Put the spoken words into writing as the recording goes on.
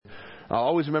I'll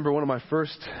always remember one of my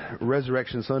first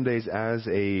Resurrection Sundays as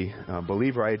a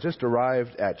believer. I had just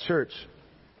arrived at church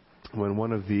when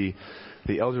one of the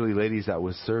elderly ladies that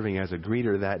was serving as a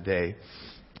greeter that day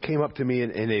came up to me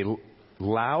in a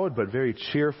loud but very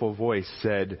cheerful voice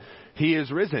said, "He is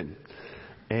risen."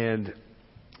 And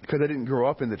because I didn't grow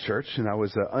up in the church and I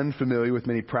was unfamiliar with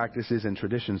many practices and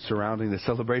traditions surrounding the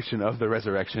celebration of the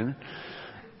resurrection,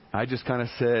 I just kind of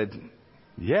said,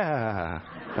 "Yeah."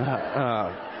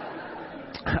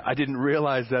 I didn't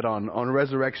realize that on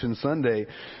Resurrection Sunday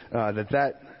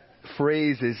that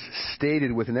phrase is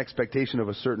stated with an expectation of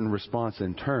a certain response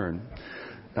in turn.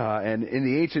 And in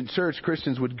the ancient church,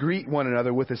 Christians would greet one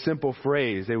another with a simple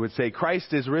phrase. They would say,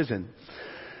 "Christ is risen."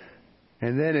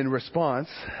 And then in response,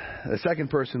 the second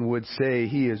person would say,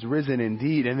 "He is risen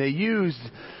indeed." And they used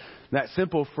that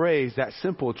simple phrase, that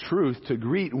simple truth, to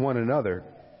greet one another.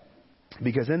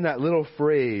 Because in that little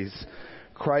phrase,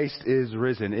 "Christ is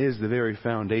risen," is the very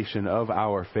foundation of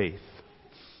our faith.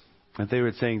 And they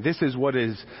were saying, this is what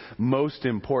is most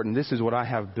important. This is what I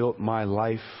have built my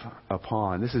life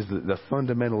upon. This is the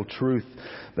fundamental truth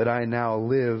that I now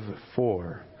live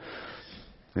for.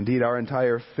 Indeed, our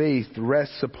entire faith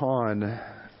rests upon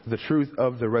the truth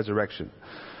of the resurrection.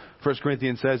 1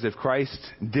 Corinthians says, if Christ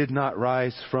did not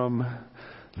rise from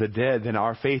the dead, then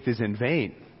our faith is in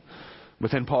vain. But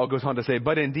then Paul goes on to say,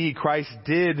 but indeed Christ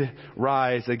did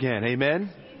rise again. Amen?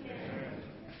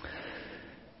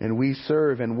 And we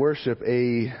serve and worship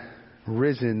a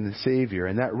risen Savior.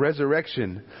 And that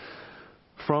resurrection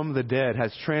from the dead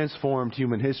has transformed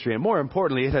human history. And more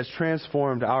importantly, it has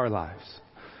transformed our lives.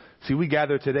 See, we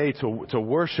gather today to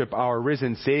worship our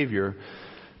risen Savior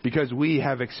because we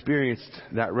have experienced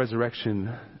that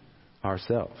resurrection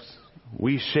ourselves.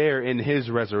 We share in His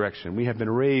resurrection. We have been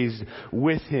raised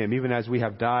with Him, even as we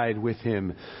have died with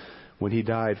Him when He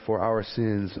died for our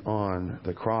sins on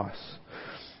the cross.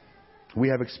 We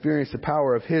have experienced the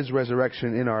power of His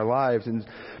resurrection in our lives, and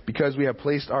because we have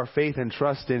placed our faith and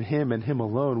trust in Him and Him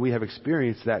alone, we have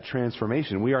experienced that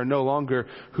transformation. We are no longer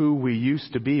who we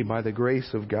used to be by the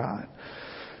grace of God.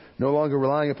 No longer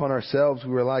relying upon ourselves,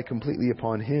 we rely completely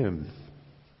upon Him.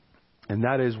 And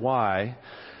that is why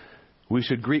we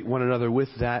should greet one another with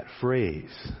that phrase,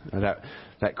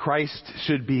 that Christ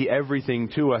should be everything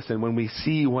to us. And when we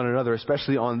see one another,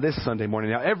 especially on this Sunday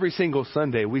morning, now every single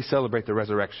Sunday we celebrate the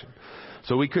resurrection.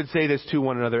 So we could say this to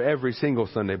one another every single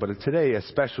Sunday, but today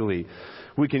especially,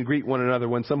 we can greet one another.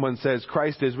 When someone says,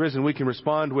 Christ is risen, we can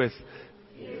respond with,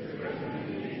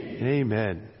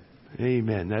 Amen.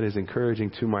 Amen. That is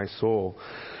encouraging to my soul.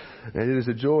 And it is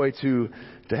a joy to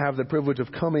have the privilege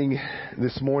of coming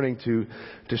this morning to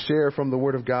share from the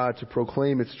Word of God, to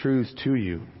proclaim its truths to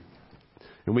you.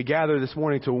 And we gather this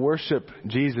morning to worship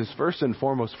Jesus first and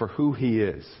foremost for who He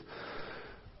is,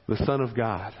 the Son of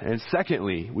God. And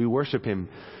secondly, we worship Him.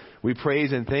 We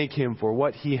praise and thank Him for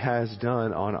what He has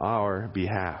done on our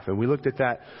behalf. And we looked at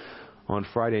that on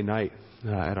Friday night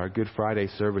at our Good Friday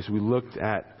service. We looked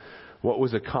at what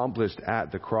was accomplished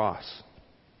at the cross.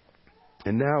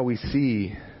 And now we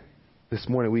see this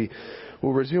morning, we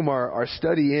will resume our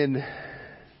study in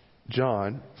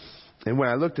John. And when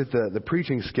I looked at the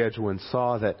preaching schedule and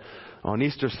saw that on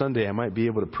Easter Sunday I might be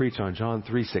able to preach on John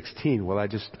 3:16, well, I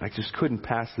just couldn't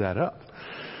pass that up.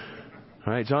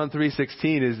 All right, John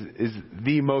 3:16 is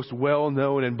the most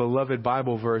well-known and beloved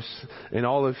Bible verse in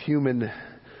all of human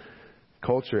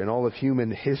culture, in all of human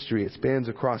history. It spans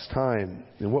across time.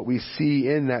 And what we see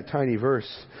in that tiny verse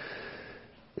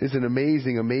is an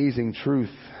amazing, amazing truth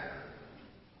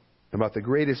about the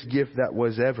greatest gift that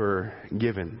was ever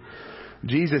given.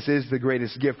 Jesus is the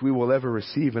greatest gift we will ever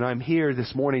receive, and I'm here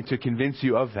this morning to convince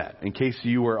you of that, in case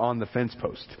you were on the fence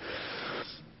post.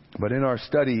 But in our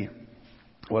study,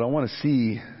 what I want to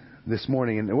see this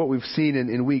morning, and what we've seen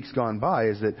in weeks gone by,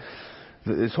 is that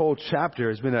this whole chapter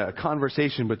has been a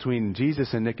conversation between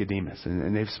Jesus and Nicodemus.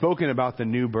 And they've spoken about the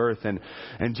new birth. And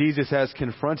Jesus has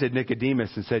confronted Nicodemus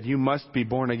and said, you must be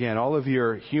born again. All of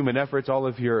your human efforts, all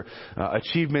of your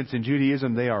achievements in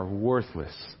Judaism, they are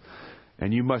worthless.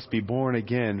 And you must be born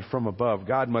again from above.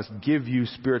 God must give you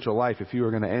spiritual life if you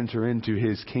are going to enter into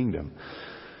His kingdom.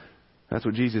 That's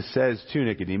what Jesus says to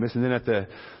Nicodemus. And then at the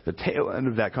tail end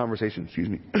of that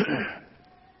conversation,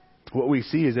 what we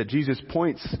see is that Jesus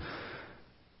points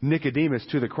Nicodemus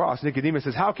to the cross. Nicodemus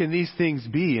says, how can these things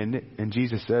be? And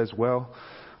Jesus says, well,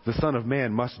 the Son of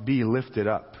Man must be lifted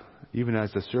up, even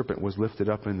as the serpent was lifted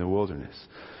up in the wilderness.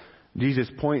 Jesus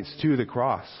points to the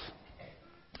cross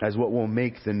as what will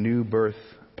make the new birth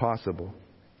possible.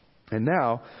 And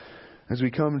now, as we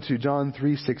come to John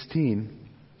 3:16,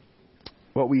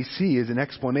 what we see is an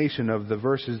explanation of the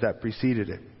verses that preceded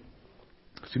it.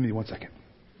 Excuse me 1 second.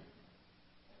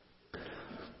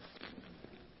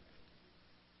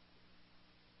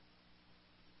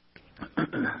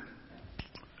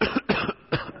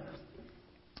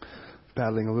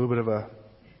 Battling a little bit of a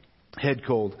head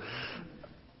cold.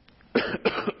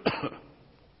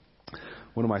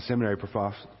 One of my seminary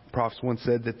profs once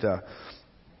said that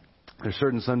there's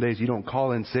certain Sundays you don't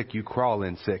call in sick, you crawl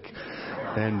in sick.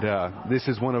 And this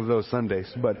is one of those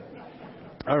Sundays. But,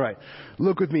 all right,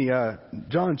 look with me.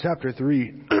 John chapter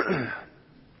 3,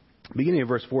 beginning of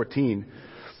verse 14,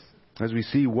 as we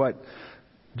see what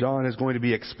John is going to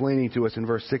be explaining to us in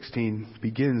verse 16,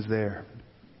 begins there.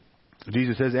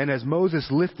 Jesus says, "And as Moses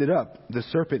lifted up the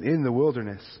serpent in the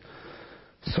wilderness,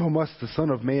 so must the Son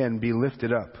of Man be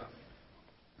lifted up,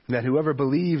 that whoever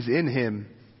believes in him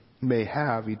may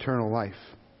have eternal life.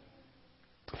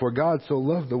 For God so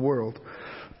loved the world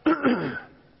that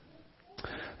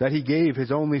he gave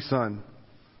his only Son,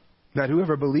 that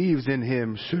whoever believes in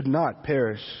him should not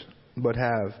perish, but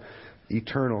have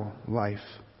eternal life."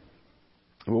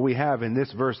 What we have in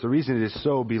this verse, the reason it is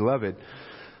so beloved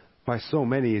by so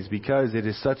many is because it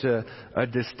is such a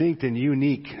distinct and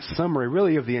unique summary,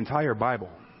 really, of the entire Bible,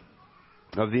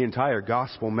 of the entire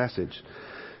gospel message,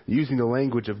 using the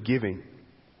language of giving.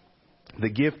 The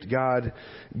gift God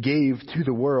gave to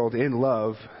the world in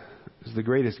love is the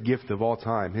greatest gift of all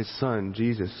time, His Son,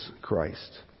 Jesus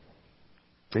Christ.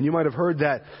 And you might have heard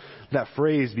that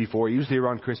phrase before, usually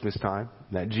around Christmas time,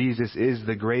 that Jesus is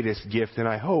the greatest gift. And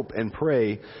I hope and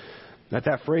pray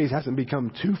that phrase hasn't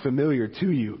become too familiar to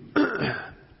you,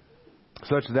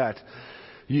 such that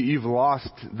you've lost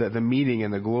the meaning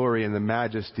and the glory and the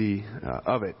majesty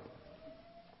of it.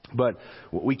 But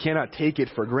we cannot take it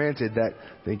for granted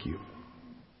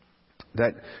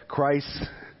that Christ's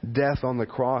death on the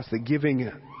cross, the giving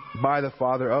by the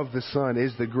Father of the Son,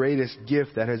 is the greatest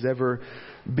gift that has ever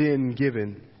been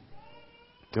given.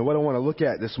 And what I want to look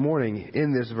at this morning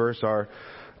in this verse are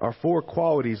four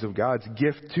qualities of God's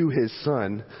gift to His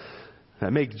Son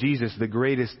that make Jesus the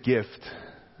greatest gift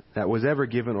that was ever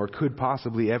given or could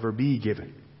possibly ever be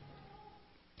given.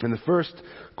 And the first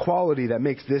quality that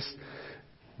makes this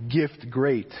gift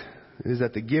great is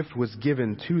that the gift was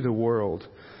given to the world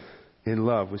in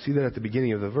love. We see that at the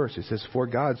beginning of the verse. It says, "For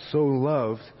God so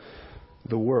loved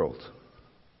the world."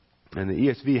 And the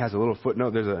ESV has a little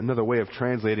footnote. There's another way of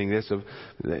translating this.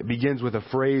 It begins with a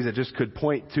phrase that just could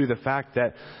point to the fact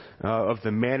that of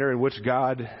the manner in which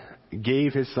God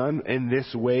gave His Son. In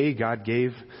this way, God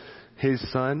gave His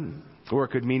Son. Or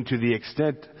it could mean to the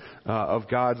extent of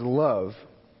God's love.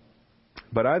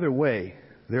 But either way,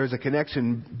 there is a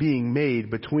connection being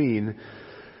made between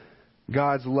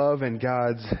God's love and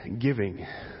God's giving.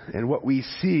 And what we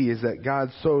see is that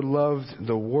God so loved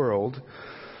the world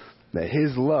that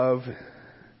His love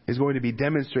is going to be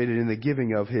demonstrated in the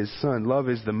giving of His Son. Love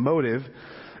is the motive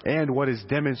and what is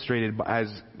demonstrated as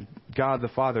God the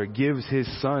Father gives His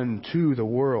Son to the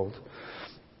world.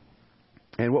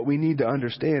 And what we need to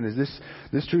understand is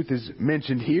this truth is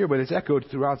mentioned here, but it's echoed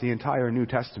throughout the entire New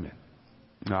Testament.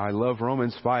 Now, I love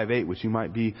Romans 5:8, which you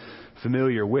might be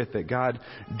familiar with, that God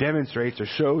demonstrates or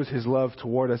shows His love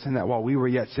toward us in that while we were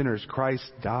yet sinners,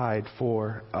 Christ died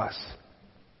for us.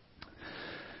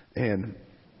 And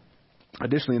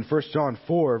additionally, in 1 John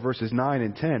 4, verses 9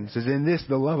 and 10, it says, "In this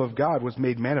the love of God was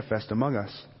made manifest among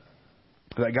us,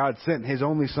 that God sent His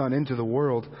only Son into the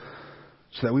world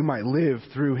so that we might live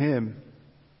through Him.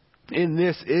 In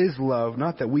this is love,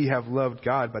 not that we have loved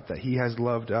God, but that He has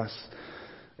loved us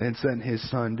and sent His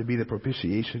Son to be the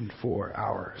propitiation for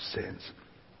our sins."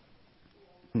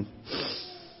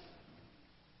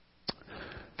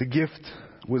 The gift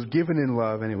was given in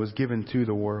love, and it was given to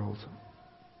the world.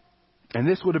 And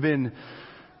this would have been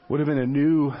a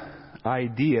new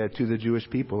idea to the Jewish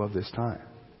people of this time.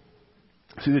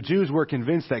 See, the Jews were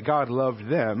convinced that God loved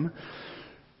them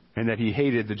and that He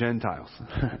hated the Gentiles.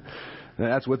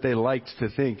 That's what they liked to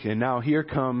think. And now here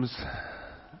comes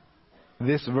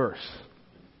this verse,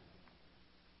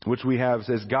 which we have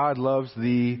says God loves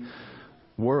the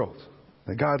world.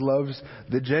 That God loves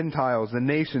the Gentiles, the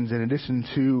nations, in addition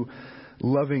to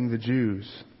loving the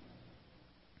Jews.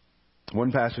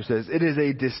 One pastor says, "It is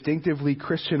a distinctively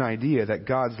Christian idea that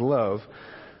God's love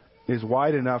is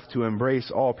wide enough to embrace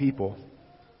all people.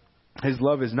 His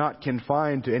love is not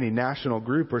confined to any national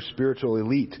group or spiritual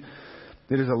elite.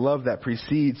 It is a love that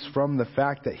proceeds from the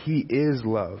fact that He is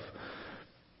love.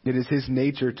 It is His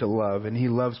nature to love, and He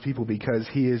loves people because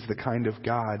He is the kind of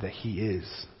God that He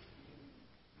is."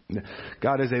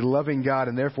 God is a loving God,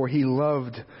 and therefore He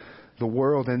loved the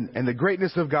world, and the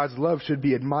greatness of God's love should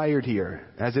be admired here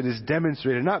as it is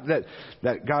demonstrated. Not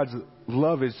that God's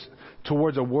love is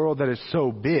towards a world that is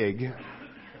so big,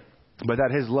 but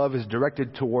that his love is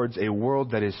directed towards a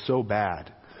world that is so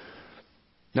bad.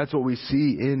 That's what we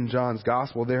see in John's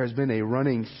gospel. There has been a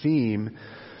running theme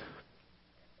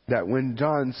that when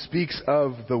John speaks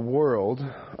of the world,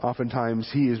 oftentimes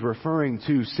he is referring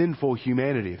to sinful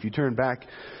humanity. If you turn back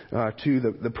to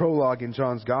the prologue in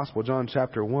John's gospel, John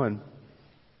chapter 1,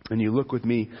 and you look with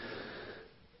me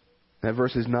at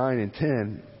verses 9 and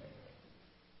 10,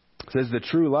 it says, "The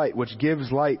true light, which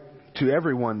gives light to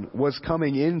everyone, was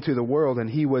coming into the world, and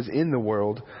he was in the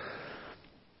world.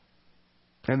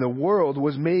 And the world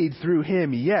was made through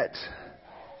him, yet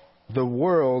the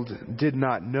world did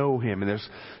not know him." And there's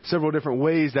several different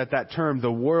ways that term,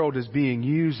 the world, is being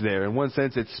used there. In one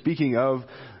sense, it's speaking of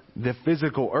the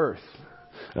physical earth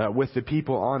with the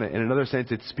people on it. In another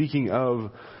sense, it's speaking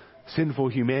of sinful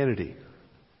humanity.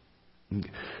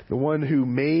 The one who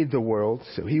made the world,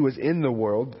 so he was in the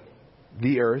world,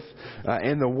 the earth,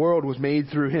 and the world was made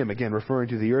through him, again referring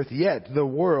to the earth. Yet the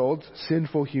world,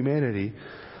 sinful humanity,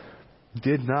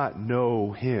 did not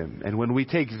know him. And when we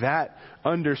take that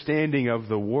understanding of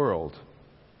the world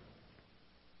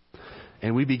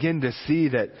and we begin to see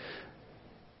that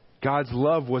God's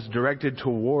love was directed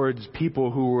towards people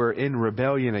who were in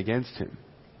rebellion against him,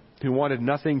 who wanted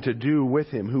nothing to do with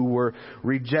him, who were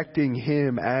rejecting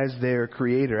him as their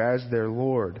creator, as their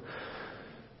Lord,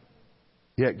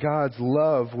 yet God's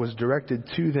love was directed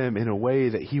to them in a way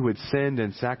that he would send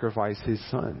and sacrifice his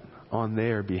son on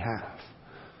their behalf.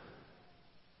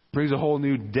 Brings a whole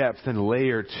new depth and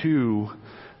layer to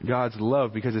God's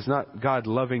love, because it's not God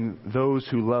loving those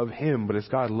who love him, but it's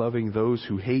God loving those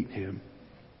who hate him.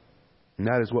 And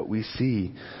that is what we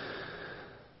see.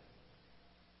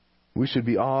 We should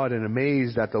be awed and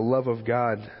amazed at the love of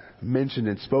God mentioned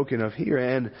and spoken of here.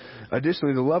 And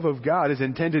additionally, the love of God is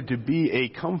intended to be a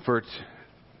comfort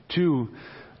to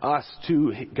us,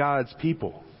 to God's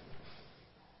people.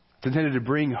 It's intended to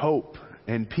bring hope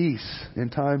and peace in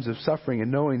times of suffering,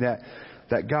 and knowing that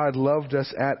God loved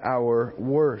us at our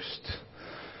worst.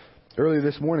 Earlier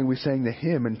this morning we sang the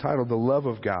hymn entitled "The Love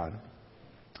of God."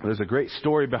 There's a great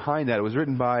story behind that. It was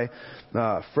written by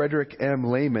Frederick M.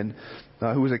 Lehman,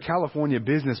 who was a California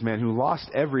businessman who lost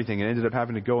everything and ended up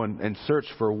having to go and search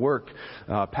for work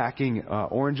packing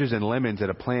oranges and lemons at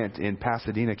a plant in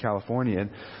Pasadena, California. And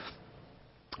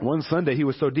one Sunday, he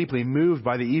was so deeply moved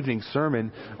by the evening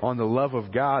sermon on the love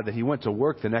of God that he went to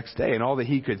work the next day, and all that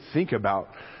he could think about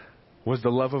was the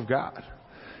love of God.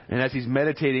 And as he's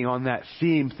meditating on that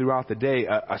theme throughout the day,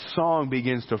 a song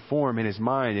begins to form in his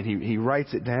mind, and he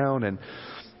writes it down. And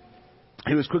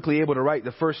he was quickly able to write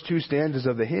the first two stanzas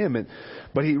of the hymn,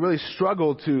 but he really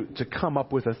struggled to come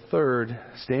up with a third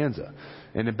stanza.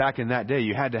 And then back in that day,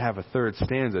 you had to have a third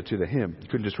stanza to the hymn. You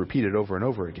couldn't just repeat it over and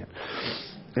over again.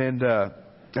 And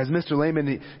as Mr.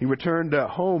 Lehman, he returned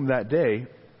home that day,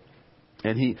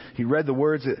 and he read the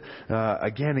words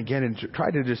again and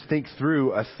tried to just think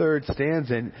through a third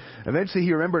stanza. And eventually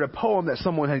he remembered a poem that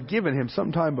someone had given him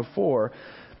some time before.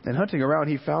 And hunting around,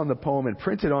 he found the poem and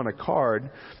printed on a card,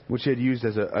 which he had used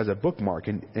as a bookmark.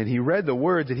 And he read the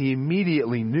words, and he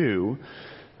immediately knew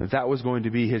that was going to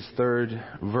be his third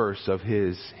verse of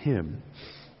his hymn.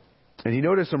 And he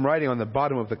noticed some writing on the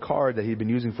bottom of the card that he'd been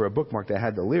using for a bookmark that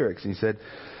had the lyrics. And he said,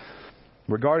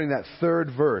 regarding that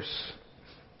third verse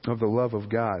of the love of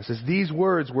God, it says, "These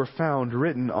words were found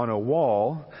written on a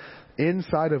wall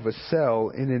inside of a cell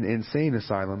in an insane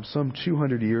asylum some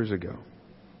 200 years ago.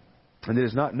 And it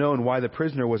is not known why the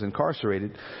prisoner was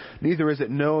incarcerated. Neither is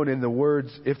it known in the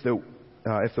words if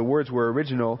the words were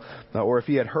original or if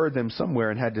he had heard them somewhere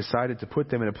and had decided to put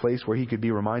them in a place where he could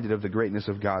be reminded of the greatness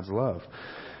of God's love.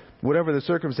 Whatever the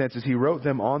circumstances, he wrote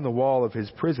them on the wall of his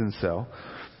prison cell.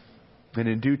 And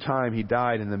in due time he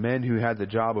died, and the men who had the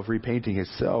job of repainting his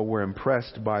cell were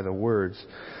impressed by the words.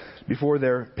 Before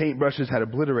their paintbrushes had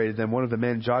obliterated them, one of the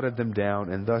men jotted them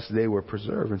down, and thus they were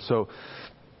preserved." And so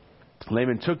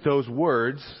Lehman took those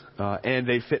words, and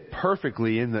they fit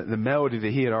perfectly in the melody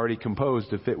that he had already composed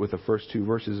to fit with the first two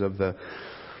verses of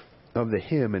the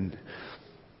hymn. And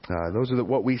those are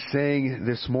what we sang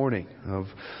this morning, of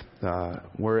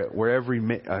where every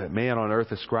man on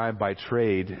earth is scribe by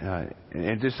trade,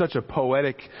 and just such a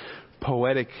poetic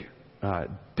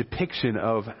depiction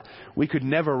of, we could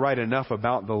never write enough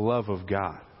about the love of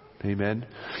God. Amen.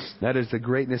 That is the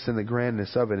greatness and the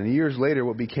grandness of it. And years later,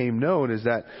 what became known is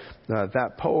that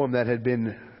that poem that had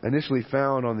been initially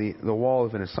found on the wall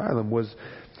of an asylum was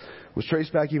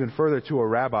traced back even further to a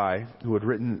rabbi who had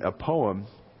written a poem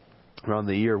around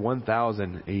the year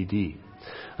 1000 A.D.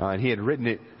 And he had written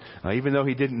it, even though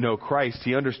he didn't know Christ,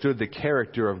 he understood the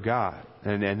character of God.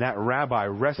 And that rabbi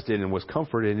rested and was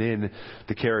comforted in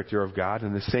the character of God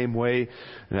in the same way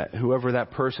that whoever that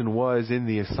person was in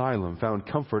the asylum found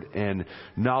comfort and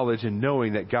knowledge in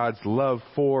knowing that God's love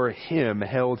for him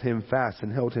held him fast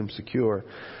and held him secure.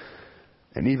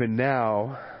 And even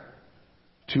now,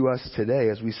 to us today,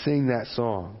 as we sing that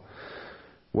song,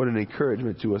 what an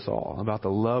encouragement to us all about the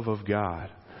love of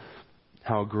God,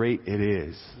 how great it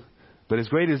is. But as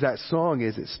great as that song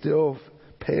is, it still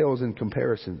pales in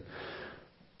comparison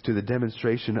to the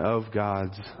demonstration of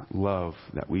God's love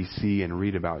that we see and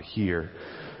read about here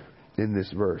in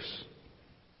this verse.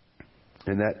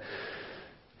 And that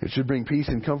it should bring peace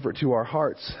and comfort to our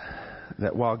hearts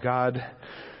that while God,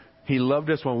 He loved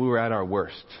us when we were at our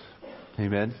worst.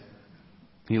 Amen.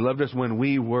 He loved us when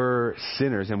we were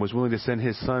sinners and was willing to send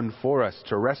His Son for us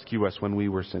to rescue us when we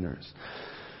were sinners.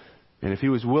 And if He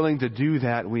was willing to do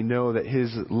that, we know that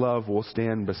His love will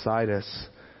stand beside us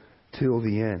till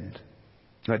the end.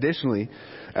 Additionally,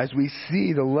 as we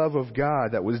see the love of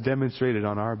God that was demonstrated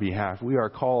on our behalf, we are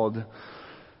called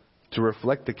to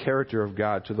reflect the character of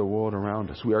God to the world around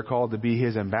us. We are called to be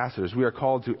His ambassadors. We are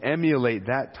called to emulate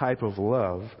that type of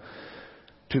love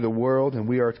to the world, and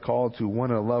we are called to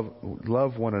want to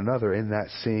love one another in that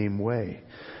same way.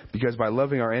 Because by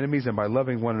loving our enemies and by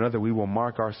loving one another, we will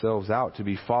mark ourselves out to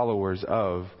be followers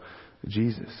of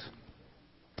Jesus.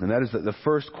 And that is the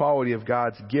first quality of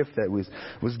God's gift that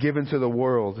was given to the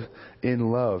world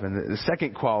in love. And the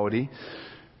second quality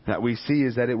that we see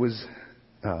is that it was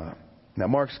that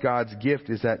marks God's gift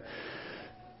is that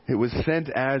it was sent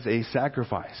as a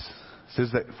sacrifice. It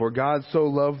says that for God so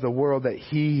loved the world that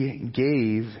He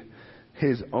gave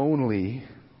His only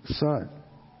Son.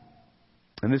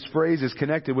 And this phrase is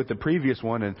connected with the previous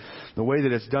one, and the way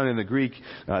that it's done in the Greek,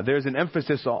 there's an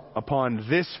emphasis upon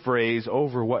this phrase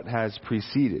over what has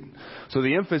preceded. So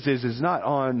the emphasis is not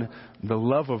on the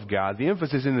love of God. The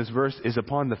emphasis in this verse is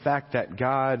upon the fact that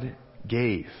God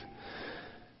gave.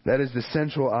 That is the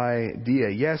central idea.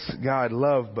 Yes, God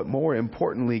loved, but more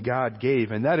importantly, God gave.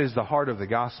 And that is the heart of the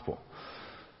gospel.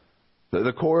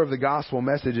 The core of the gospel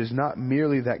message is not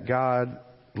merely that God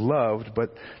loved,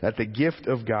 but that the gift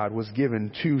of God was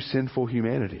given to sinful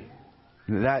humanity.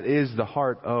 That is the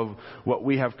heart of what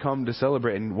we have come to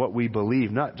celebrate and what we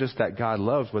believe. Not just that God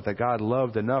loves, but that God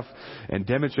loved enough and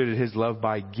demonstrated His love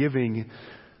by giving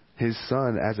His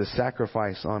Son as a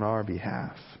sacrifice on our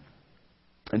behalf.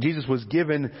 And Jesus was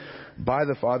given by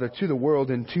the Father to the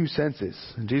world in two senses.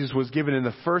 And Jesus was given in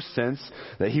the first sense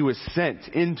that He was sent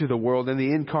into the world in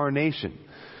the incarnation.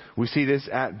 We see this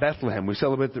at Bethlehem. We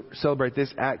celebrate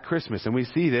this at Christmas. And we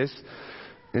see this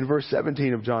in verse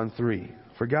 17 of John 3.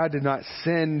 For God did not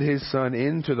send His Son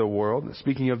into the world.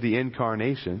 Speaking of the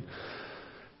incarnation,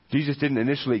 Jesus didn't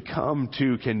initially come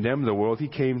to condemn the world. He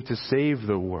came to save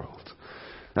the world.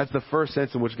 That's the first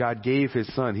sense in which God gave His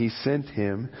Son. He sent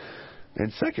Him.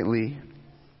 And secondly,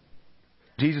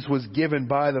 Jesus was given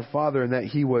by the Father in that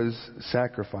He was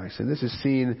sacrificed. And this is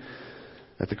seen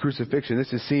at the crucifixion.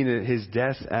 This is seen at His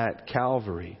death at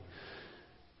Calvary.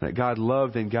 That God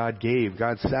loved and God gave.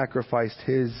 God sacrificed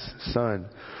His Son.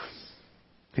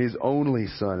 His only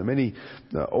Son. And many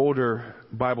older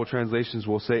Bible translations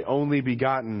will say only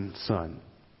begotten Son.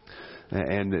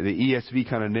 And the ESV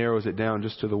kind of narrows it down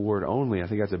just to the word only. I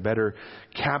think that's a better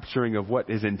capturing of what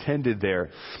is intended there.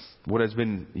 What has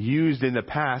been used in the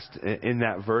past in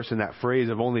that verse, in that phrase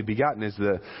of only begotten, is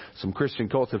some Christian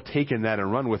cults have taken that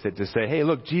and run with it to say, hey,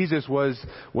 look, Jesus was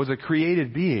a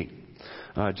created being.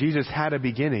 Jesus had a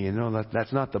beginning, and no,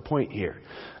 that's not the point here.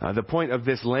 The point of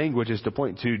this language is to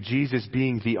point to Jesus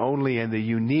being the only and the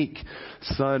unique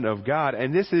Son of God.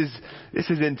 And this is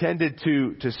intended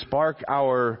to spark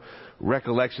our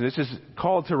recollection. This is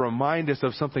called to remind us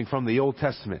of something from the Old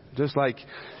Testament. Just like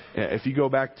if you go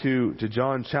back to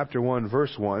John chapter 1,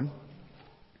 verse 1,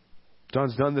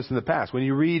 John's done this in the past. When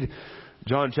you read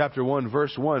John chapter 1,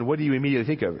 verse 1, what do you immediately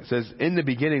think of? It says, in the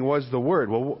beginning was the Word.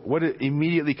 Well, what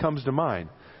immediately comes to mind?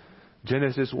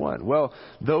 Genesis 1. Well,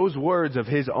 those words of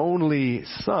His only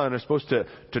Son are supposed to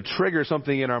trigger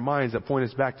something in our minds that point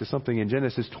us back to something in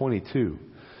Genesis 22.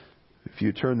 If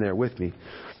you turn there with me.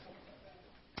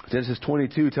 Genesis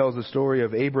 22 tells the story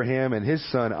of Abraham and his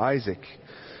son Isaac.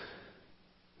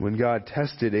 When God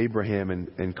tested Abraham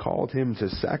and called him to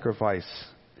sacrifice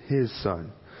his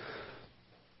son.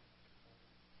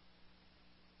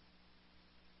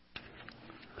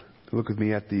 Look with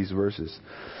me at these verses.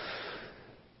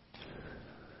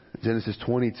 Genesis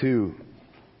 22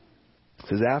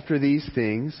 says, after these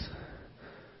things,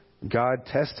 God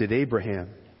tested Abraham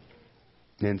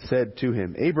and said to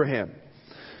him, Abraham.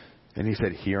 And he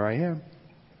said, here I am.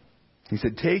 He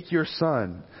said, take your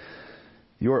son,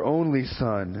 your only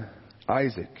son,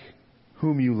 Isaac,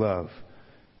 whom you love.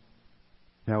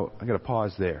 Now, I'm going to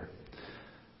pause there,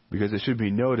 because it should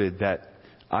be noted that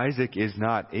Isaac is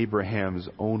not Abraham's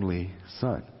only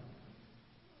son.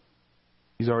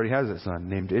 He already has a son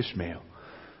named Ishmael.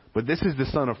 But this is the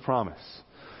son of promise.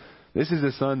 This is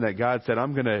the son that God said,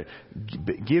 I'm going to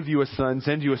give you a son,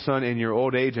 send you a son in your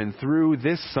old age, and through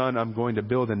this son I'm going to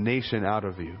build a nation out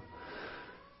of you.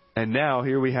 And now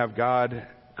here we have God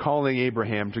calling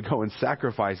Abraham to go and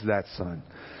sacrifice that son.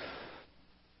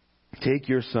 Take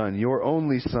your son, your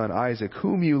only son Isaac,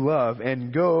 whom you love,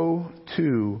 and go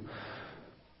to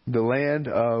the land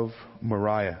of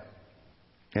Moriah,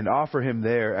 and offer him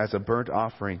there as a burnt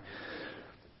offering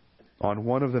on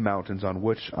one of the mountains on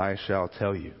which I shall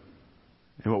tell you.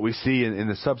 And what we see in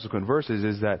the subsequent verses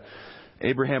is that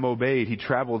Abraham obeyed. He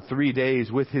traveled 3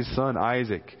 days with his son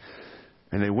Isaac,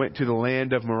 and they went to the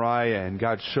land of Moriah, and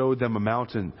God showed them a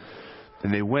mountain,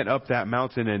 and they went up that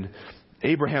mountain, and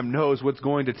Abraham knows what's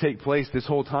going to take place this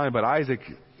whole time, but Isaac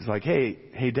is like,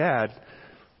 hey Dad,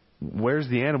 where's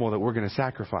the animal that we're going to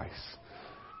sacrifice?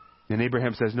 And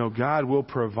Abraham says, no, God will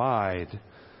provide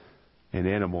an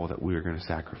animal that we are going to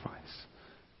sacrifice.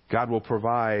 God will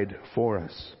provide for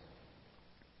us.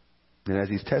 And as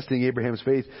he's testing Abraham's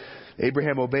faith,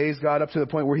 Abraham obeys God up to the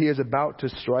point where he is about to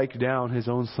strike down his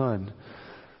own son.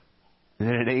 And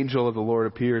then an angel of the Lord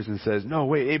appears and says, no,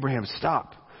 wait, Abraham,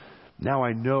 stop. Now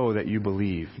I know that you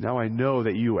believe. Now I know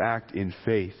that you act in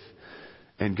faith.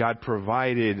 And God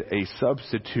provided a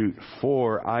substitute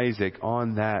for Isaac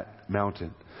on that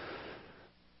mountain.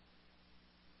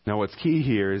 Now what's key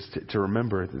here is to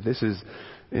remember that this is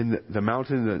in the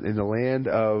mountain in the land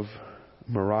of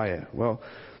Moriah. Well,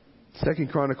 2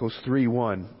 Chronicles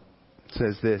 3:1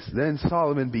 says this, Then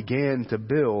Solomon began to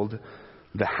build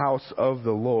the house of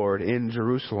the Lord in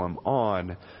Jerusalem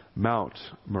on Mount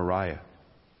Moriah.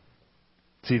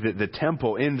 See, the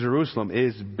temple in Jerusalem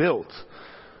is built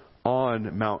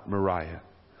on Mount Moriah,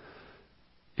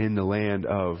 in the land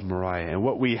of Moriah. And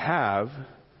what we have,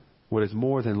 what is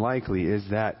more than likely, is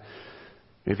that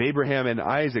if Abraham and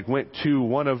Isaac went to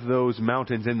one of those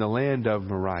mountains in the land of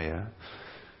Moriah,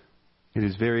 it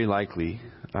is very likely,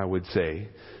 I would say,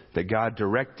 that God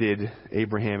directed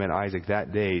Abraham and Isaac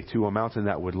that day to a mountain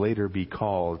that would later be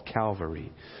called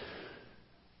Calvary,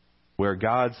 where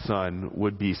God's Son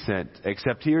would be sent.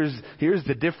 Except here's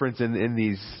the difference in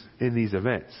these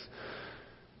events.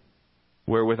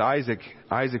 Where with Isaac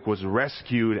was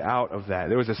rescued out of that.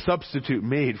 There was a substitute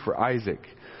made for Isaac,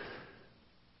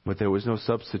 but there was no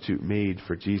substitute made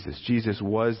for Jesus. Jesus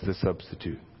was the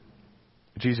substitute.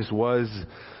 Jesus was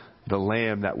the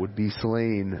lamb that would be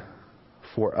slain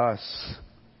for us,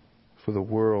 for the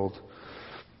world.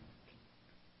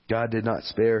 God did not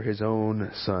spare his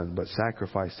own son, but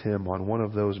sacrificed him on one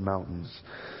of those mountains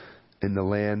in the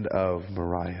land of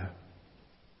Moriah.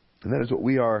 And that is what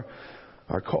we are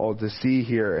called to see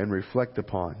here and reflect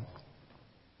upon.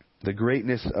 The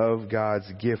greatness of God's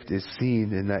gift is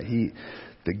seen in that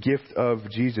the gift of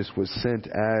Jesus was sent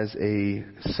as a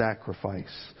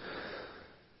sacrifice.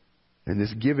 And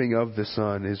this giving of the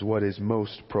Son is what is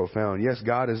most profound. Yes,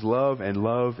 God is love, and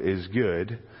love is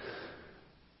good.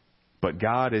 But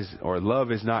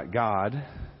love is not God,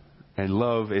 and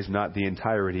love is not the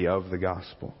entirety of the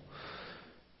gospel.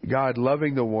 God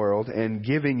loving the world and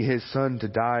giving his Son to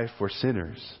die for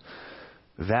sinners,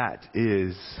 that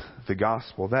is the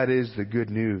gospel. That is the good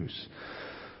news.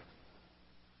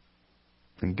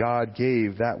 And God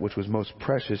gave that which was most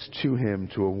precious to him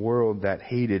to a world that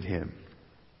hated him.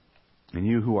 And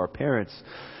you who are parents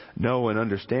know and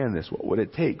understand this. What would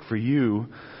it take for you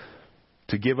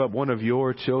to give up one of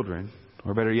your children,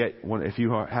 or better yet, if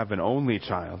you have an only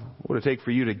child, what would it take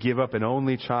for you to give up an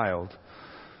only child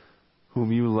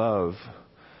whom you love?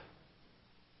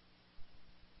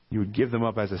 You would give them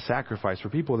up as a sacrifice for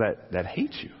people that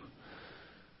hate you.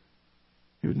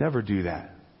 You would never do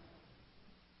that.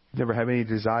 You'd never have any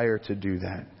desire to do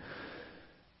that.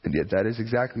 And yet that is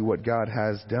exactly what God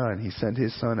has done. He sent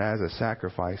his Son as a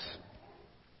sacrifice,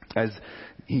 as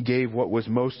he gave what was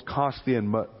most costly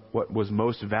and what was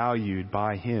most valued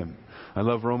by him. I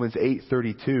love Romans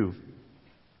 8:32,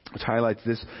 which highlights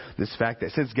this fact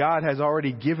that since God has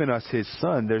already given us his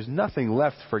Son, there's nothing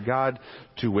left for God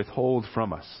to withhold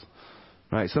from us.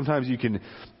 Right? Sometimes you can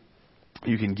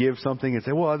give something and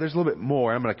say, well, there's a little bit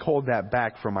more. I'm going to hold that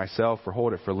back for myself or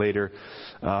hold it for later.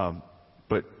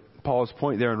 But Paul's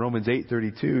point there in Romans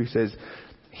 8:32, he says,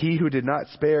 He who did not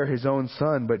spare his own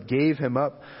Son, but gave him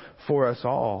up for us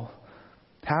all,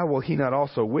 how will he not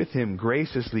also with him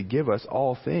graciously give us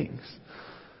all things?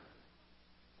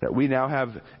 That we now have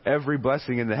every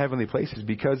blessing in the heavenly places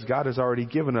because God has already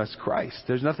given us Christ.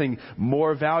 There's nothing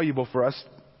more valuable for us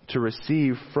to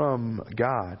receive from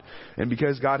God. And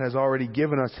because God has already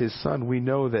given us His Son, we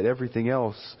know that everything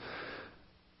else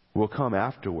will come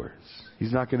afterwards.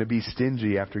 He's not going to be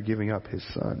stingy after giving up His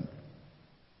Son.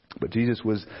 But Jesus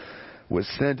was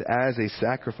sent as a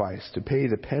sacrifice to pay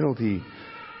the penalty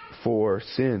for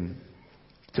sin,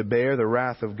 to bear the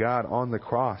wrath of God on the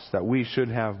cross that we should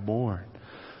have borne.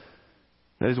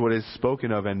 That is what is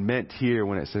spoken of and meant here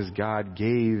when it says God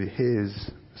gave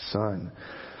His Son.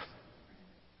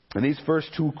 And these first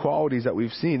two qualities that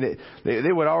we've seen,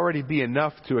 they would already be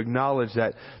enough to acknowledge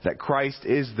that Christ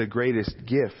is the greatest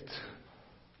gift.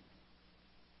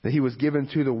 That He was given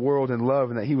to the world in love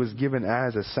and that He was given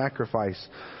as a sacrifice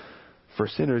for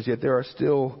sinners. Yet there are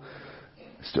still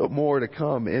more to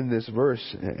come in this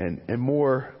verse and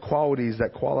more qualities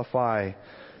that qualify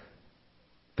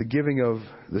the giving of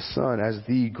the Son as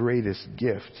the greatest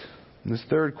gift. And this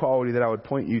third quality that I would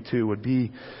point you to would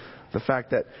be the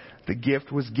fact that the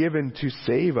gift was given to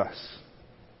save us.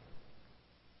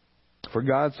 For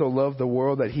God so loved the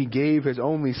world that He gave His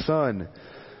only Son,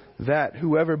 that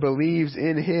whoever believes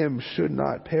in Him should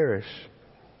not perish,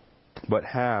 but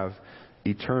have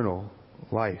eternal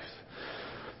life.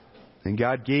 And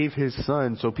God gave His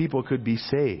Son so people could be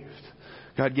saved.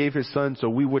 God gave His Son so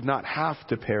we would not have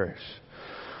to perish.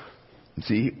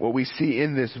 See, what we see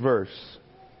in this verse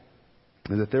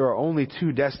is that there are only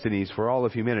two destinies for all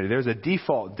of humanity. There's a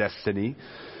default destiny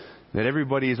that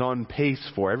everybody is on pace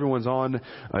for. Everyone's on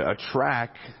a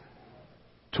track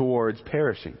towards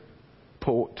perishing,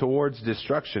 towards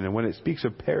destruction. And when it speaks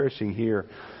of perishing here,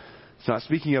 it's not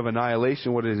speaking of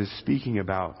annihilation. What it is speaking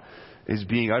about is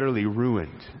being utterly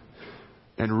ruined.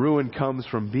 And ruin comes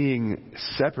from being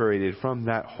separated from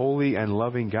that holy and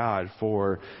loving God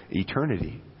for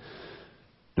eternity.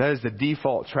 That is the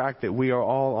default track that we are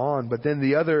all on. But then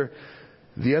the other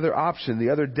option, the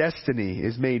other destiny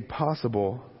is made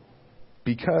possible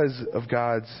because of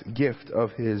God's gift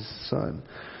of His Son.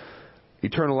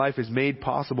 Eternal life is made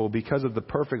possible because of the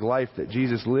perfect life that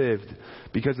Jesus lived,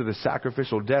 because of the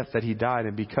sacrificial death that He died,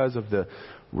 and because of the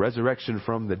resurrection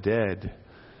from the dead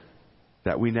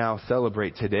that we now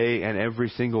celebrate today and every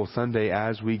single Sunday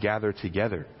as we gather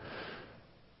together.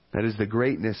 That is the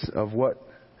greatness of what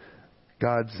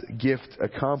God's gift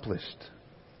accomplished.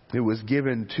 It was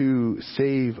given to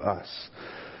save us.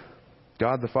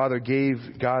 God the Father gave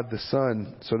God the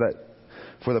Son so that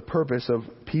for the purpose of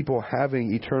people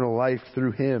having eternal life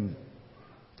through Him.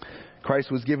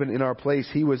 Christ was given in our place.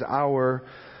 He was our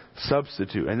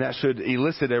substitute. And that should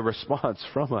elicit a response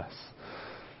from us.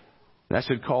 That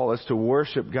should call us to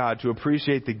worship God, to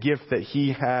appreciate the gift that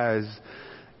He has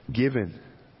given.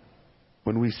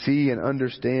 When we see and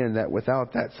understand that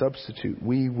without that substitute,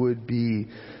 we would be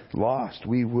lost.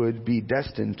 We would be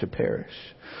destined to perish.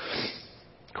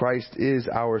 Christ is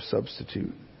our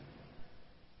substitute.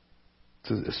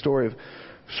 It's a story of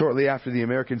shortly after the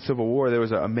American Civil War, there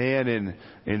was a man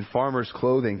in farmer's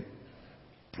clothing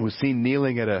who was seen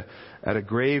kneeling at a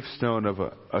gravestone of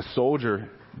a soldier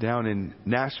down in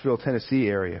Nashville, Tennessee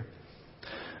area.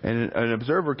 And an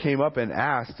observer came up and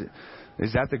asked,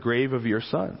 "Is that the grave of your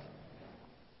son?"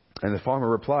 And the farmer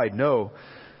replied, "No,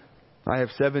 I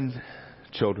have 7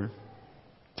 children,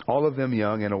 all of them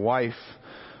young, and a wife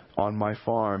on my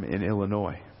farm in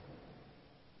Illinois.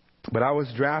 But I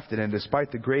was drafted, and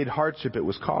despite the great hardship it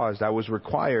was caused, I was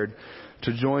required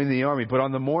to join the army. But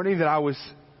on the morning that I was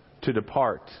to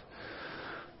depart,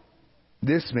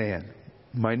 this man,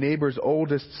 my neighbor's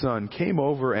oldest son, came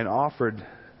over and offered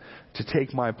to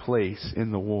take my place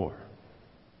in the war."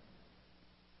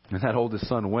 And that oldest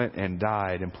son went and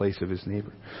died in place of his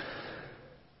neighbor.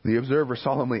 The observer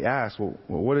solemnly asked, well,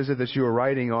 what is it that you are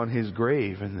writing on his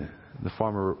grave? And the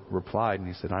farmer replied, and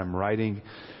he said, "I'm writing,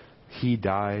 he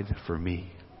died for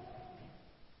me."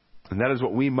 And that is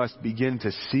what we must begin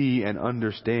to see and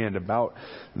understand about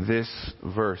this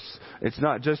verse. It's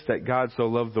not just that God so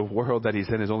loved the world that He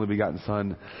sent His only begotten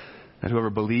Son, and whoever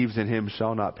believes in Him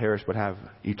shall not perish but have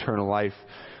eternal life.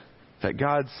 That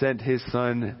God sent His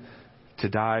Son to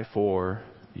die for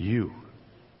you.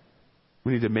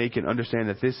 We need to make and understand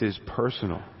that this is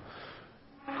personal.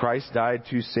 Christ died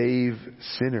to save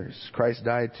sinners. Christ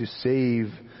died to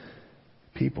save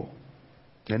people.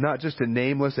 And not just a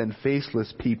nameless and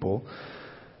faceless people,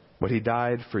 but He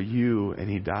died for you and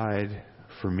He died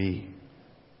for me.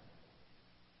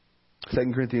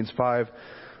 2 Corinthians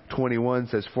 5:21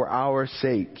 says, "For our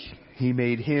sake He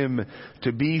made Him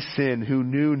to be sin who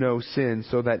knew no sin,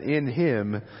 so that in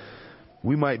Him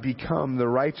we might become the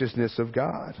righteousness of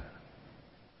God."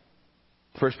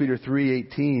 1 Peter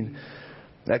 3:18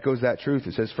 echoes that truth.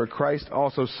 It says, "For Christ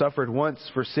also suffered once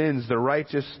for sins, the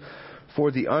righteous for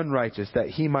the unrighteous, that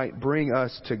he might bring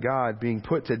us to God, being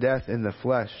put to death in the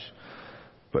flesh,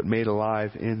 but made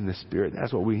alive in the Spirit."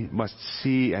 That's what we must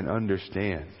see and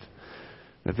understand.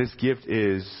 That this gift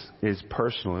is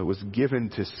personal. It was given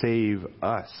to save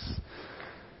us.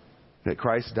 That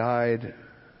Christ died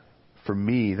for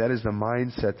me. That is the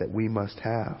mindset that we must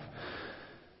have.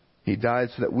 He died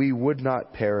so that we would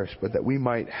not perish, but that we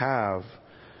might have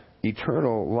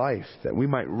eternal life, that we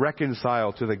might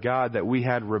reconcile to the God that we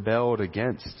had rebelled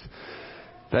against.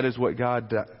 That is what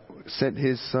God sent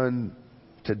His Son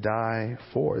to die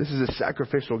for. This is a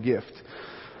sacrificial gift.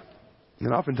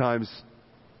 And oftentimes,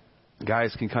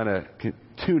 guys can kind of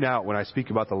tune out when I speak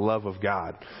about the love of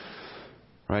God.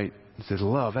 Right? It says,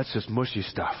 love, that's just mushy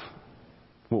stuff.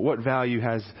 Well, what value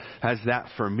has that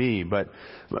for me? But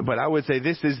I would say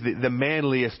this is the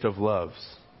manliest of loves.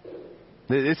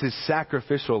 This is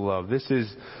sacrificial love. This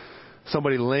is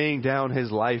somebody laying down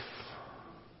his life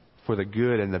for the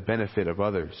good and the benefit of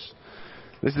others.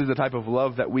 This is the type of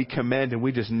love that we commend and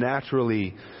we just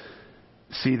naturally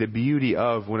see the beauty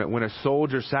of when a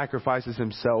soldier sacrifices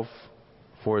himself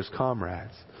for his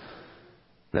comrades.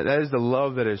 That is the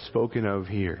love that is spoken of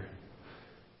here.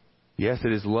 Yes,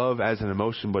 it is love as an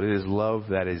emotion, but it is love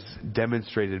that is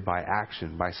demonstrated by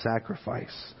action, by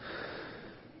sacrifice.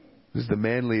 This is the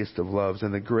manliest of loves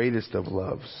and the greatest of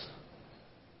loves.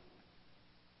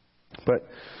 But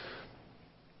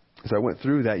as I went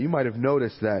through that, you might have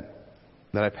noticed that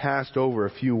I passed over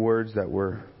a few words that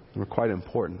were quite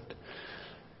important.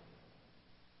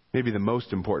 Maybe the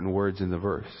most important words in the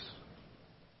verse.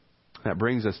 That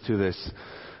brings us to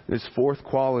this fourth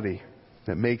quality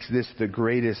that makes this the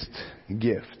greatest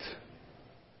gift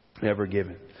ever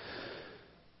given.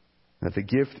 That the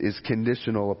gift is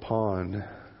conditional upon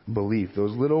belief.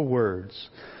 Those little words,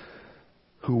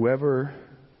 whoever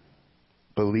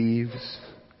believes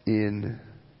in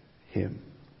Him.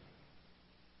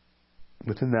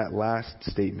 Within that last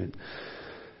statement,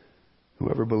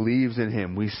 whoever believes in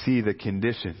Him, we see the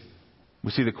condition. We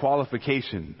see the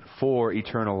qualification for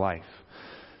eternal life,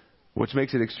 which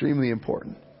makes it extremely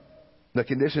important. The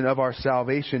condition of our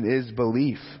salvation is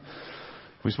belief.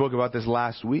 We spoke about this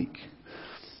last week.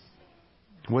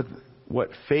 What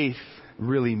faith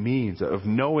really means, of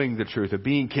knowing the truth, of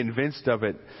being convinced of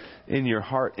it in your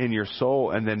heart, in your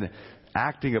soul, and then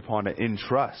acting upon it in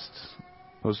trust.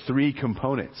 Those three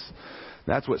components.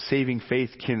 That's what saving faith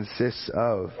consists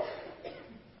of.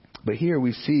 But here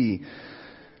we see,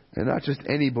 and not just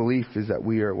any belief is that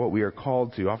we are what we are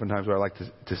called to. Oftentimes what I like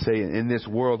to say, in this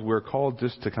world we're called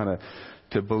just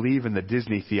to believe in the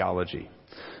Disney theology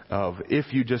of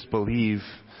if you just believe,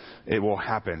 it will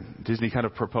happen. Disney kind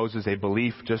of proposes a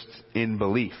belief just in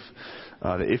belief.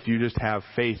 That if you just have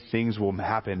faith, things will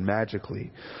happen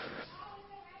magically.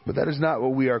 But that is not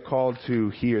what we are called to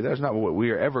here. That is not what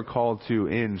we are ever called to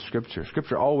in Scripture.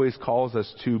 Scripture always calls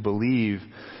us to believe,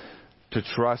 to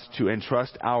trust, to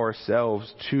entrust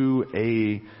ourselves to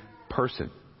a person.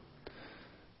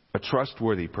 A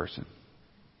trustworthy person.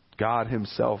 God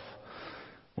Himself,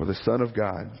 or the Son of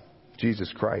God,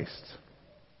 Jesus Christ.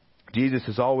 Jesus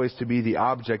is always to be the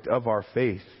object of our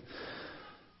faith.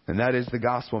 And that is the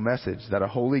gospel message, that a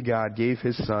holy God gave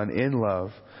His Son in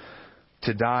love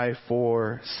to die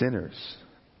for sinners.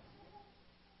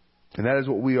 And that is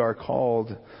what we are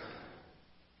called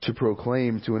to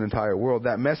proclaim to an entire world.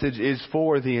 That message is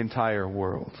for the entire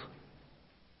world.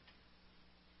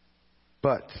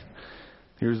 But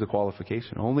here's the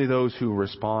qualification. Only those who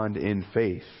respond in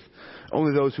faith,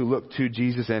 only those who look to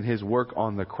Jesus and His work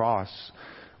on the cross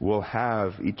will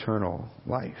have eternal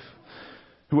life.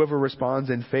 Whoever responds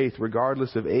in faith,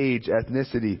 regardless of age,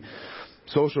 ethnicity,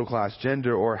 social class,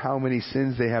 gender, or how many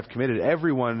sins they have committed,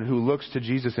 everyone who looks to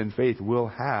Jesus in faith will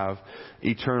have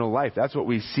eternal life. That's what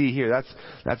we see here.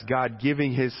 That's God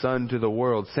giving His Son to the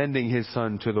world, sending His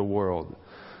Son to the world.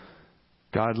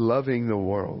 God loving the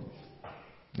world.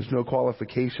 There's no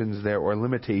qualifications there or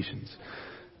limitations.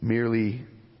 Merely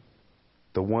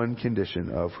the one condition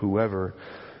of whoever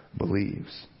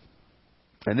believes.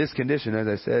 And this condition, as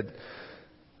I said,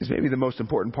 is maybe the most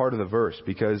important part of the verse,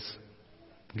 because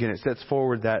again, it sets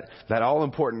forward that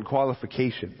all-important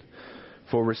qualification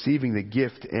for receiving the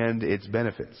gift and its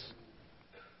benefits.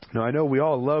 Now, I know we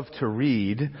all love to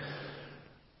read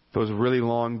those really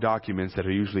long documents that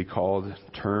are usually called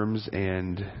terms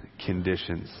and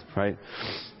conditions, right?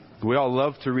 We all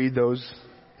love to read those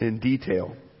in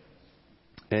detail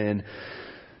and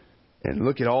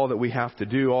look at all that we have to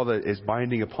do, all that is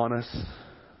binding upon us.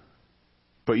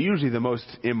 But usually the most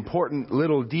important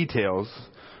little details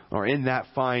or in that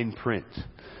fine print.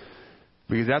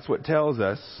 Because that's what tells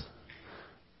us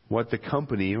what the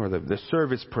company or the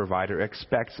service provider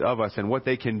expects of us and what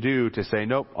they can do to say,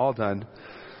 nope, all done.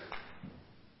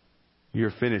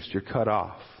 You're finished. You're cut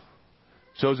off.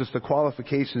 Shows us the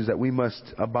qualifications that we must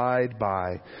abide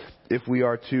by if we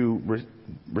are to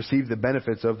receive the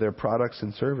benefits of their products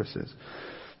and services.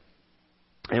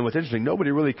 And what's interesting,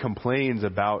 nobody really complains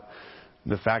about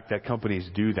the fact that companies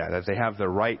do that they have the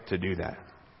right to do that.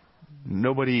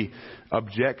 Nobody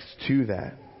objects to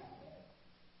that.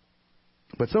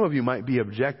 But some of you might be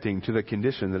objecting to the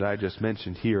condition that I just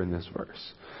mentioned here in this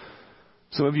verse.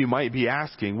 Some of you might be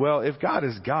asking, well, if God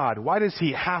is God, why does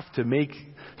He have to make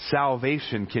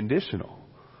salvation conditional?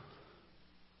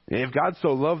 If God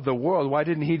so loved the world, why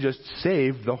didn't He just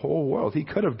save the whole world? He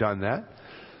could have done that.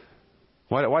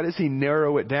 Why does He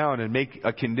narrow it down and make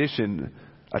a condition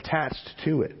attached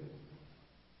to it?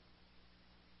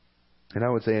 And I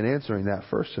would say in answering that,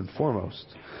 first and foremost,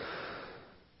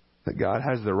 that God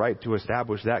has the right to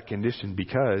establish that condition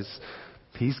because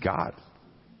He's God.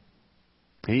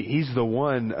 He's the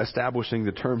one establishing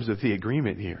the terms of the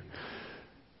agreement here.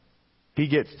 He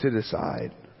gets to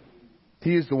decide.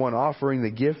 He is the one offering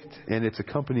the gift and its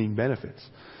accompanying benefits.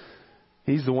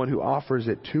 He's the one who offers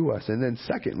it to us. And then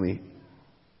secondly,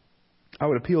 I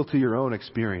would appeal to your own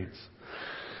experience.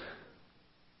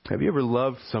 Have you ever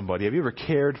loved somebody? Have you ever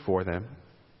cared for them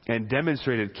and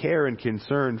demonstrated care and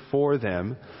concern for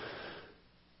them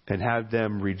and had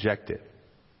them reject it?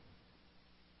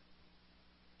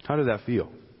 How did that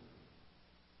feel?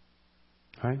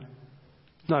 Right?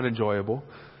 It's not enjoyable.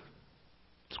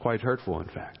 It's quite hurtful, in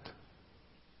fact.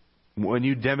 When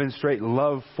you demonstrate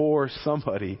love for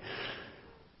somebody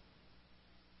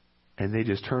and they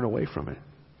just turn away from it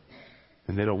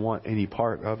and they don't want any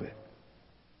part of it.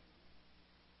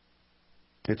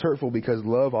 It's hurtful because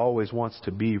love always wants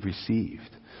to be received.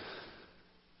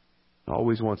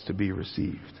 Always wants to be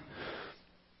received.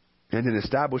 And in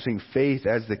establishing faith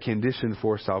as the condition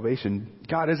for salvation,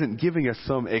 God isn't giving us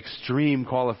some extreme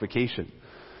qualification.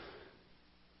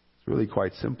 It's really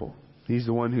quite simple. He's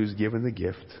the one who's given the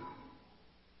gift.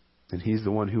 And He's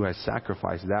the one who has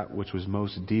sacrificed that which was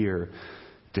most dear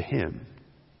to Him.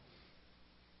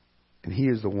 And He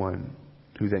is the one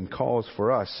who then calls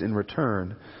for us in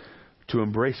return to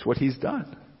embrace what He's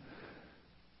done.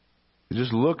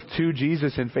 Just look to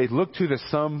Jesus in faith. Look to the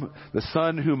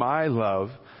Son whom I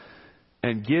love,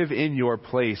 and give in your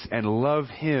place and love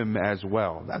Him as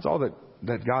well. That's all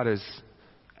that God is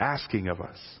asking of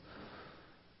us.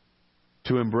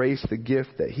 To embrace the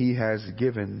gift that He has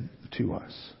given to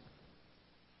us.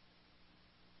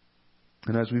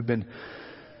 And as we've been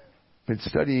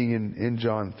studying in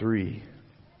John 3,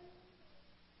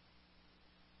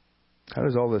 how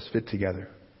does all this fit together?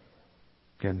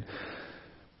 Again,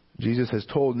 Jesus has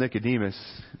told Nicodemus,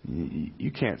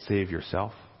 you can't save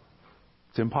yourself.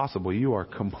 It's impossible. You are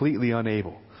completely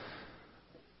unable.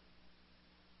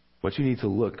 But you need to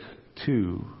look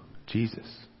to Jesus.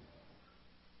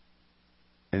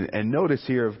 And notice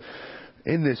here,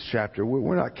 in this chapter,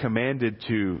 we're not commanded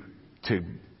to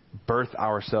birth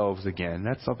ourselves again.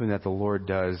 That's something that the Lord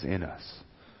does in us.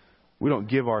 We don't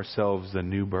give ourselves a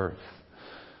new birth.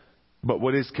 But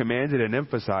what is commanded and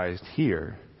emphasized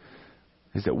here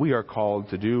is that we are called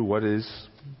to do what is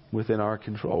within our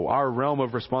control. Our realm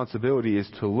of responsibility is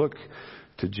to look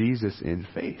to Jesus in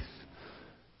faith.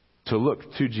 To look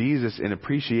to Jesus in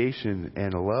appreciation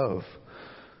and love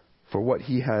for what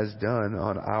He has done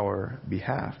on our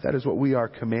behalf. That is what we are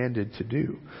commanded to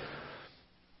do.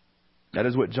 That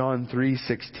is what John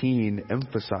 3:16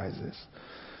 emphasizes.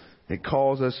 It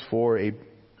calls us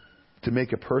to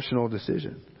make a personal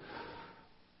decision.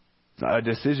 A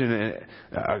decision,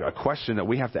 a question that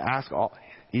we have to ask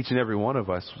each and every one of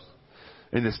us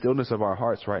in the stillness of our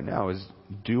hearts right now is,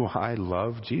 do I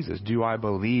love Jesus? Do I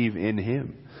believe in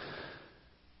Him?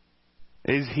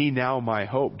 Is He now my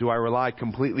hope? Do I rely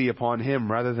completely upon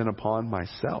Him rather than upon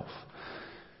myself?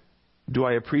 Do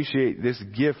I appreciate this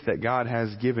gift that God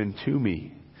has given to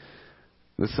me?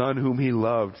 The Son whom He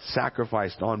loved,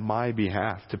 sacrificed on my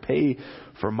behalf to pay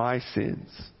for my sins,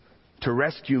 to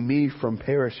rescue me from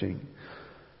perishing.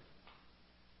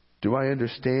 Do I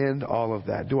understand all of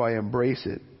that? Do I embrace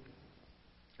it?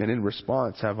 And in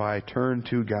response, have I turned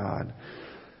to God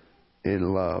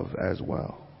in love as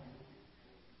well?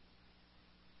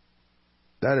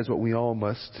 That is what we all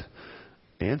must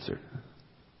answer.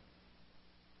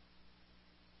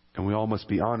 And we all must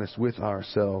be honest with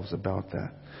ourselves about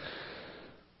that.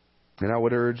 And I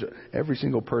would urge every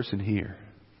single person here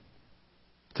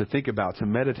to think about, to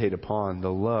meditate upon the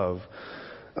love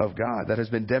of God that has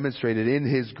been demonstrated in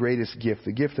His greatest gift,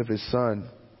 the gift of His Son.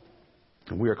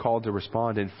 And we are called to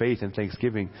respond in faith and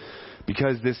thanksgiving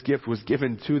because this gift was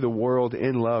given to the world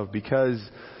in love, because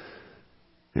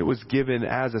it was given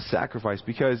as a sacrifice,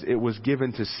 because it was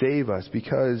given to save us,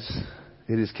 because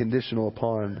it is conditional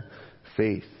upon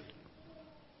faith.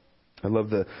 I love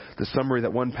the summary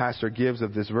that one pastor gives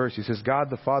of this verse. He says, God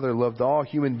the Father loved all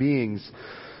human beings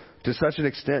to such an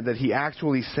extent that He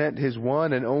actually sent His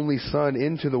one and only Son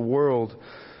into the world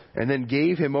and then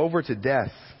gave Him over to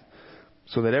death,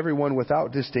 so that everyone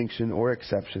without distinction or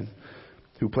exception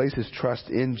who places trust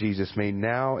in Jesus may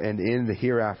now and in the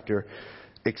hereafter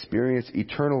experience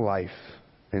eternal life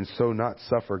and so not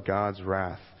suffer God's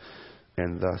wrath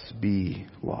and thus be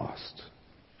lost.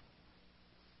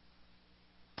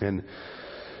 And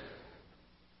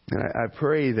I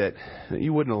pray that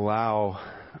you wouldn't allow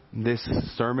this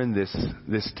sermon,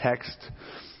 this text,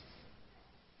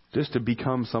 just to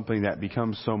become something that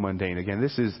becomes so mundane. Again,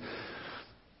 this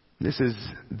is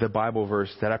the Bible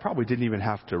verse that I probably didn't even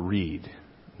have to read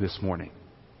this morning.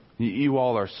 You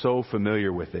all are so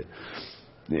familiar with it.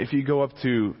 If you go up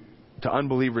to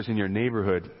unbelievers in your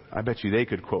neighborhood, I bet you they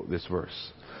could quote this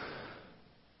verse.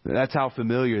 That's how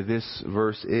familiar this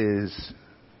verse is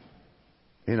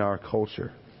in our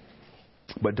culture.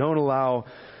 But don't allow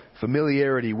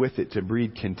familiarity with it to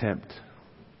breed contempt.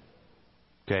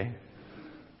 Okay?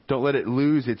 Don't let it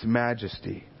lose its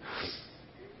majesty.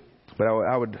 But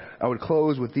I would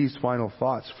close with these final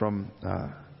thoughts from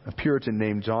a Puritan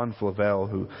named John Flavel,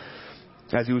 who,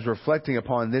 as he was reflecting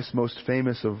upon this most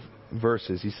famous of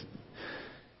verses, he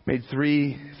made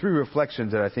three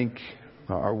reflections that I think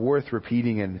are worth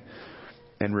repeating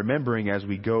and remembering as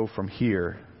we go from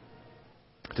here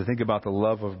to think about the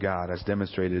love of God as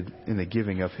demonstrated in the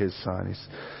giving of His Son.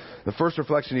 The first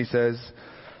reflection, he says,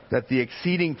 that the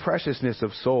exceeding preciousness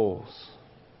of souls,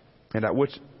 and at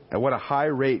what a high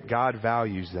rate God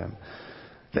values them,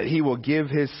 that He will give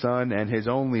His Son and His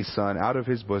only Son out of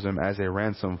His bosom as a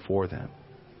ransom for them.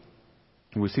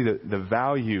 We see the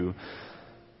value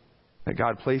that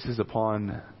God places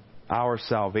upon our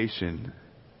salvation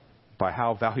by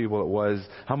how valuable it was,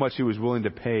 how much He was willing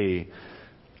to pay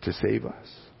to save us.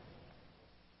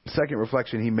 The second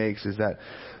reflection he makes is that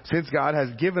since God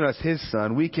has given us His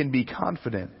Son, we can be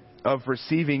confident of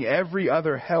receiving every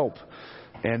other help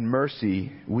and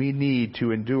mercy we need to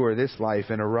endure this life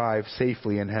and arrive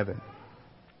safely in heaven.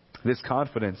 This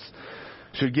confidence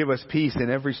should give us peace in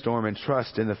every storm and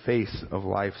trust in the face of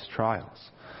life's trials.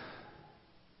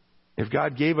 If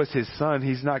God gave us His Son,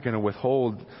 He's not going to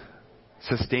withhold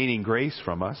sustaining grace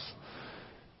from us.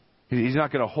 He's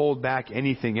not going to hold back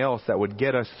anything else that would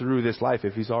get us through this life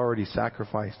if He's already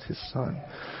sacrificed His Son.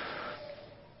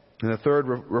 And the third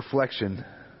reflection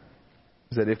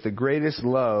is that if the greatest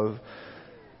love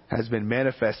has been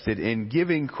manifested in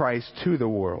giving Christ to the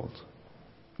world,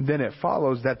 then it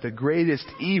follows that the greatest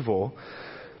evil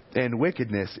and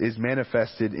wickedness is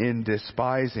manifested in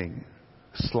despising,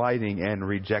 slighting, and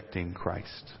rejecting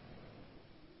Christ.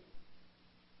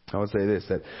 I would say this,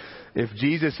 that if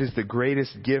Jesus is the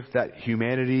greatest gift that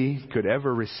humanity could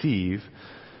ever receive,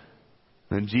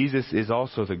 then Jesus is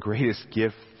also the greatest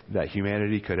gift that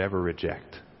humanity could ever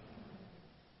reject.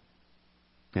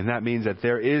 And that means that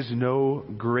there is no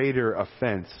greater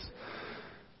offense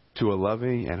to a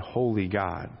loving and holy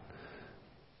God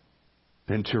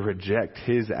than to reject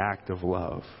His act of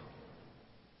love,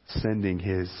 sending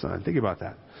His Son. Think about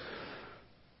that.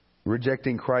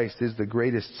 Rejecting Christ is the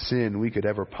greatest sin we could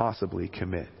ever possibly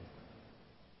commit.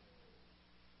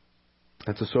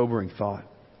 That's a sobering thought.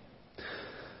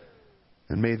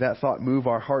 And may that thought move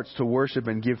our hearts to worship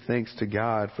and give thanks to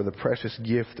God for the precious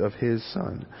gift of His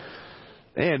Son.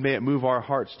 And may it move our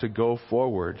hearts to go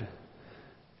forward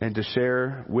and to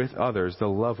share with others the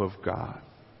love of God.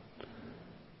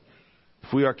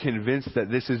 If we are convinced that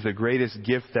this is the greatest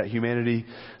gift that humanity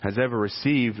has ever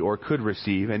received or could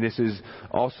receive, and this is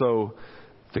also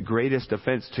the greatest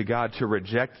offense to God to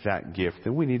reject that gift,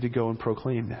 then we need to go and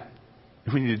proclaim that.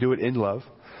 We need to do it in love,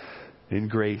 in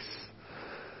grace.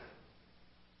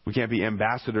 We can't be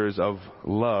ambassadors of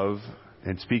love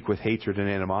and speak with hatred and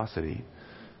animosity.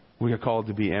 We are called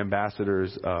to be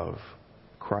ambassadors of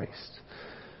Christ.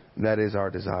 That is our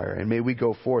desire. And may we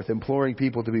go forth imploring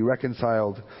people to be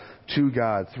reconciled to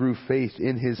God through faith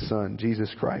in His Son,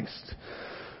 Jesus Christ.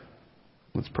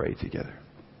 Let's pray together.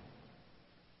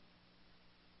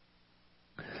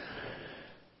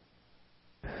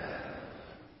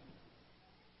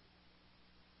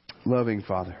 Loving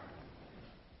Father,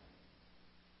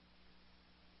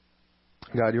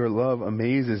 God, your love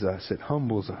amazes us. It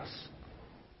humbles us.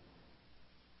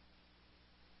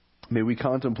 May we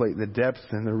contemplate the depth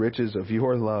and the riches of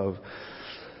your love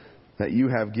that you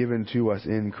have given to us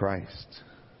in Christ.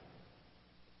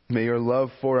 May your love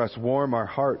for us warm our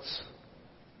hearts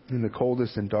in the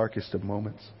coldest and darkest of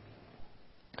moments.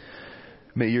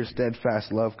 May your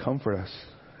steadfast love comfort us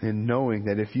in knowing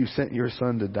that if you sent your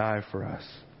Son to die for us,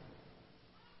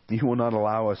 you will not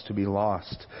allow us to be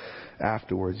lost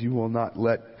afterwards. You will not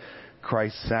let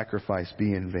Christ's sacrifice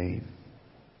be in vain.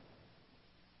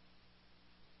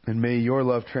 And may your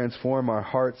love transform our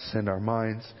hearts and our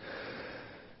minds.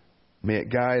 May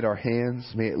it guide our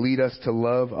hands. May it lead us to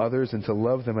love others and to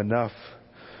love them enough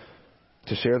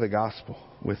to share the gospel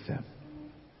with them.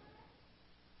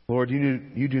 Lord,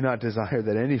 you do not desire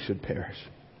that any should perish.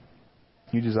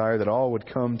 You desire that all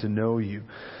would come to know you,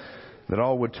 that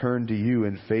all would turn to you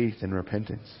in faith and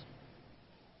repentance.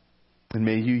 And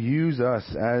may you use us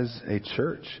as a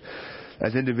church,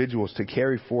 as individuals, to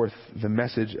carry forth the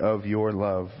message of your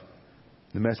love,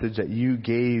 the message that you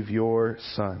gave your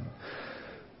Son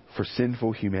for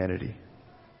sinful humanity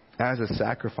as a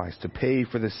sacrifice to pay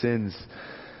for the sins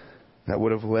that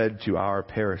would have led to our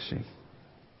perishing.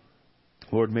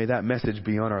 Lord, may that message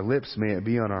be on our lips. May it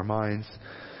be on our minds.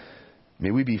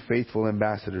 May we be faithful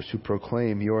ambassadors who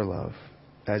proclaim your love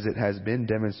as it has been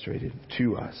demonstrated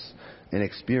to us and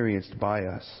experienced by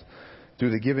us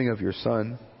through the giving of your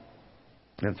Son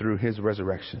and through his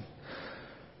resurrection.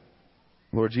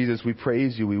 Lord Jesus, we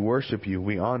praise you, we worship you,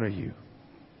 we honor you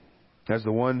as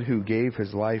the one who gave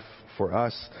his life for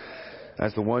us,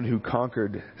 as the one who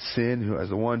conquered sin, as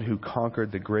the one who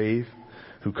conquered the grave,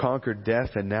 who conquered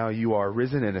death, and now you are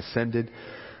risen and ascended.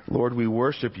 Lord, we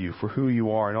worship you for who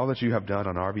you are and all that you have done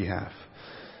on our behalf.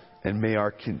 And may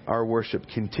our worship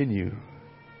continue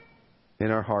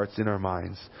in our hearts, in our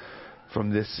minds,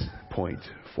 from this point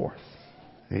forth.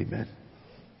 Amen.